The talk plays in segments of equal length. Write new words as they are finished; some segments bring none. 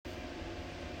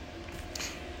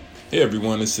Hey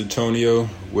everyone, it's Antonio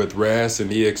with RAS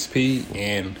and EXP,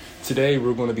 and today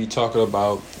we're going to be talking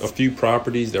about a few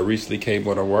properties that recently came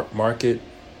on the market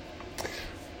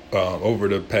over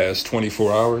the past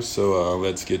 24 hours. So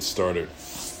let's get started.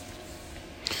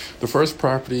 The first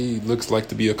property looks like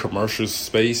to be a commercial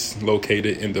space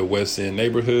located in the West End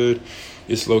neighborhood.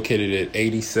 It's located at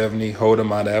 8070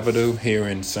 Holdemont Avenue here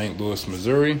in St. Louis,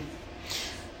 Missouri.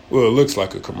 Well, it looks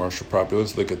like a commercial property.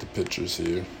 Let's look at the pictures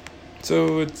here.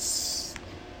 So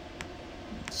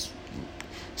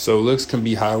looks can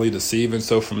be highly deceiving.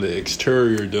 So from the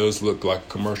exterior, it does look like a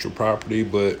commercial property,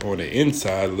 but on the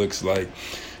inside, it looks like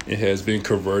it has been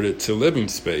converted to living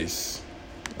space,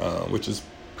 which is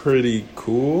pretty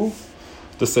cool,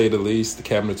 to say the least. The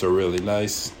cabinets are really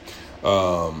nice.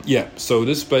 So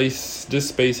this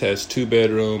space has 2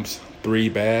 bedrooms, 3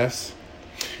 baths.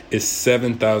 It's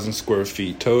 7,000 square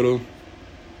feet total,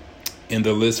 and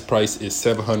the list price is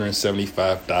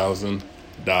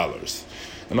 $775,000.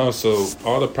 And also,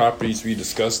 all the properties we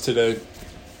discussed today,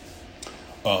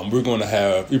 we're probably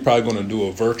going to do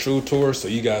a virtual tour so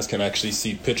you guys can actually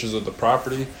see pictures of the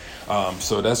property.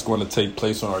 So that's going to take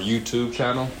place on our YouTube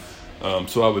channel.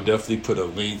 So I would definitely put a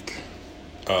link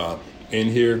in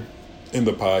here in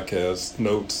the podcast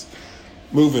notes.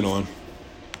 Moving on.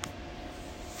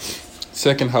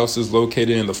 Second house is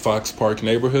located in the Fox Park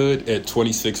neighborhood at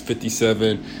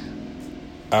 2657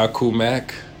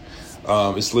 Akumak.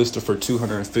 It's listed for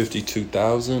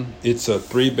 $252,000. It's a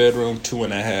 3-bedroom,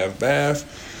 2.5 bath.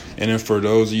 And then for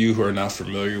those of you who are not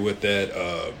familiar with that,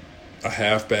 a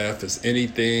half bath is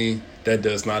anything that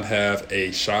does not have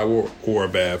a shower or a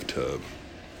bathtub.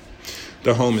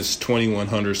 The home is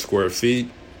 2,100 square feet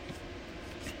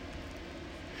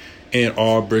and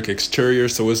all brick exterior.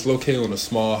 So it's located on a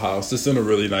small house. It's in a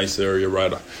really nice area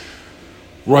right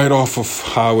off of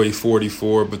Highway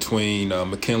 44 between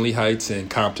McKinley Heights and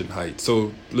Compton Heights.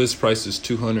 So list price is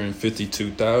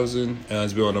 $252,000 and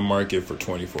it's been on the market for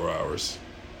 24 hours.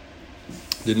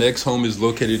 The next home is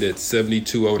located at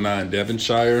 7209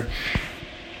 Devonshire.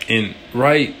 And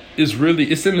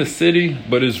it's in the city,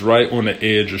 but it's right on the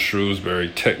edge of Shrewsbury,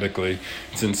 technically.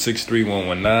 It's in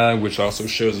 63119, which also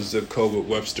shows a zip code with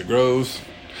Webster Groves.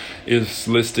 It's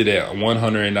listed at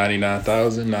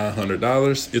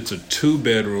 $199,900. It's a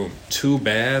 2-bedroom, 2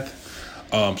 bath.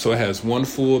 So it has 1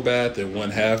 full bath and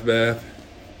 1 half bath.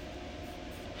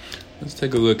 Let's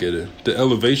take a look at it. The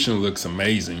elevation looks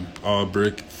amazing. All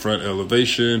brick front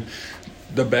elevation.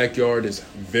 The backyard is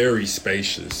very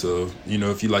spacious. So,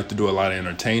 if you like to do a lot of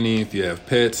entertaining, if you have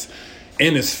pets,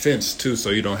 and it's fenced too,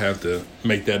 so you don't have to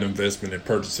make that investment in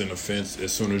purchasing a fence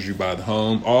as soon as you buy the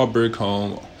home. All brick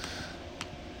home.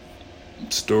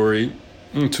 2-story.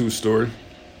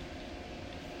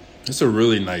 It's a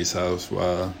really nice house.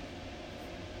 Wow.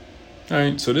 All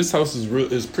right, so this house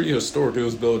is pretty historic. It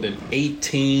was built in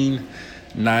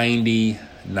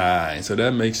 1899. So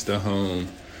that makes the home.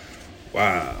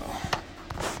 Wow.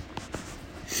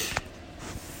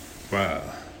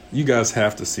 You guys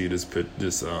have to see this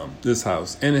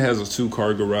house, and it has a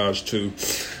 2-car garage too.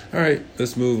 All right,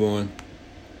 let's move on.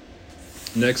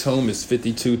 Next home is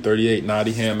 5238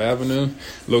 Nottingham Avenue,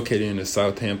 located in the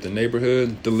Southampton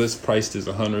neighborhood. The list price is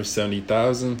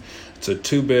 $170,000. It's a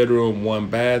 2-bedroom, 1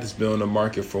 bath. It's been on the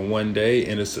market for 1 day,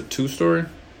 and it's a 2-story.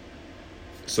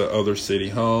 It's an other city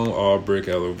home, all brick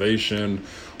elevation,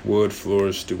 wood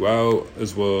floors throughout,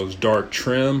 as well as dark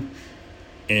trim.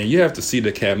 And you have to see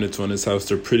the cabinets on this house.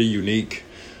 They're pretty unique.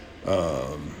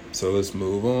 So let's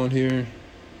move on here.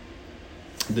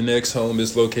 The next home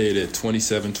is located at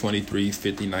 2723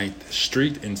 59th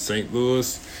Street in St.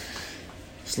 Louis.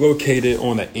 It's located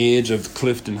on the edge of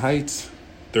Clifton Heights.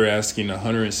 They're asking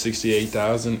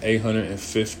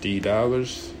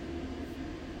 $168,850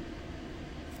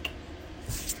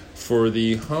 for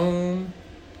the home.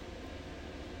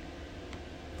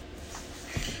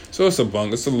 So it's a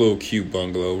little cute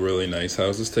bungalow, really nice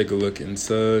house. Let's take a look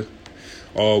inside.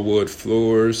 All wood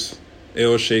floors.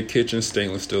 L-shaped kitchen,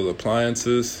 stainless steel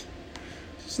appliances.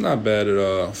 It's not bad at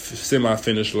all.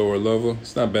 Semi-finished lower level.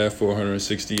 It's not bad for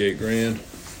 $168,000.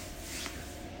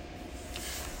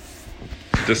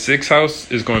 The 6th house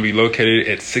is going to be located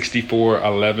at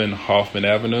 6411 Hoffman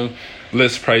Avenue.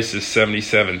 List price is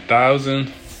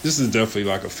 $77,000. This is definitely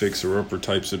like a fixer-upper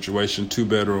type situation.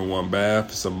 2-bedroom, 1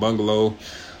 bath. It's a bungalow,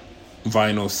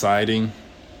 vinyl siding,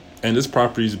 and this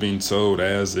property is being sold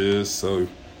as is. So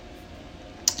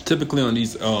typically on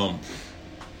these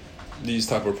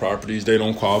type of properties, they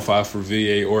don't qualify for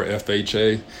VA or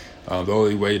FHA. The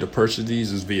only way to purchase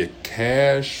these is via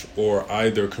cash or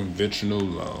either conventional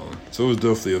loan. So it's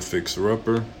definitely a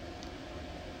fixer-upper.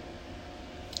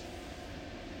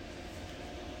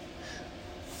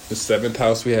 The seventh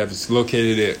house we have is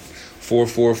located at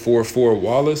 4444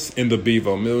 Wallace in the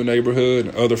Bevo Mill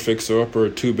neighborhood. Other fixer-upper,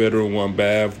 2-bedroom,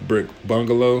 1-bath, brick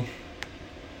bungalow.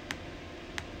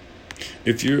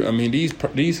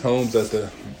 These homes at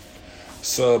the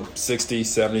sub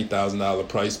 $60,000-$70,000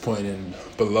 price point and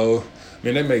below,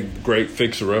 they make great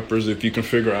fixer-uppers if you can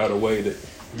figure out a way to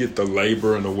get the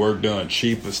labor and the work done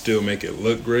cheap but still make it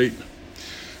look great.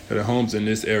 The homes in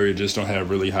this area just don't have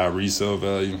really high resale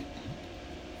value.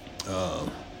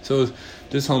 So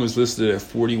this home is listed at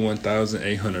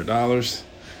 $41,800.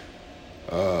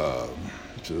 So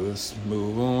let's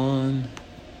move on.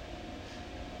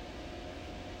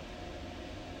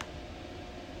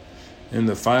 And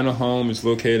the final home is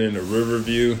located in the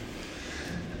Riverview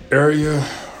area,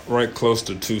 right close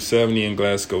to 270 in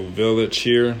Glasgow Village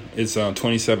here. It's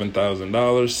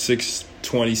 $27,000,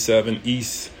 627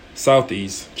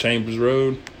 Southeast Chambers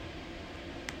Road.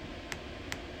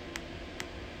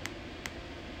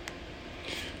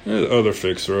 There's other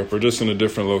fixer-upper, just in a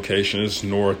different location. It's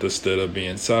north instead of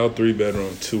being south.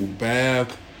 3-bedroom,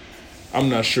 2-bath. I'm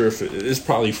not sure if it's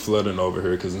probably flooding over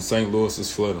here because in St. Louis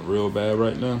it's flooding real bad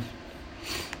right now.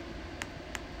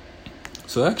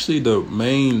 So actually the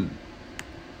main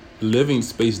living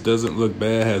space doesn't look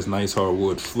bad. Has nice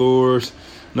hardwood floors.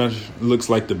 Looks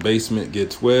like the basement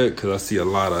gets wet because I see a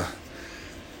lot of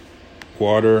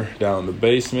water down the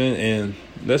basement. And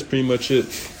that's pretty much it.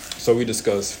 So we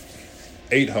discussed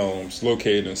 8 homes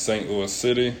located in St. Louis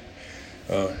City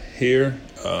here,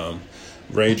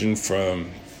 ranging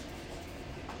from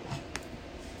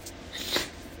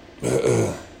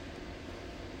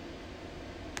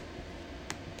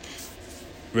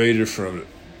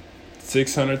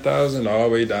 $600,000 all the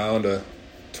way down to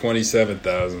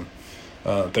 $27,000.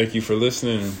 Thank you for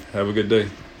listening and have a good day.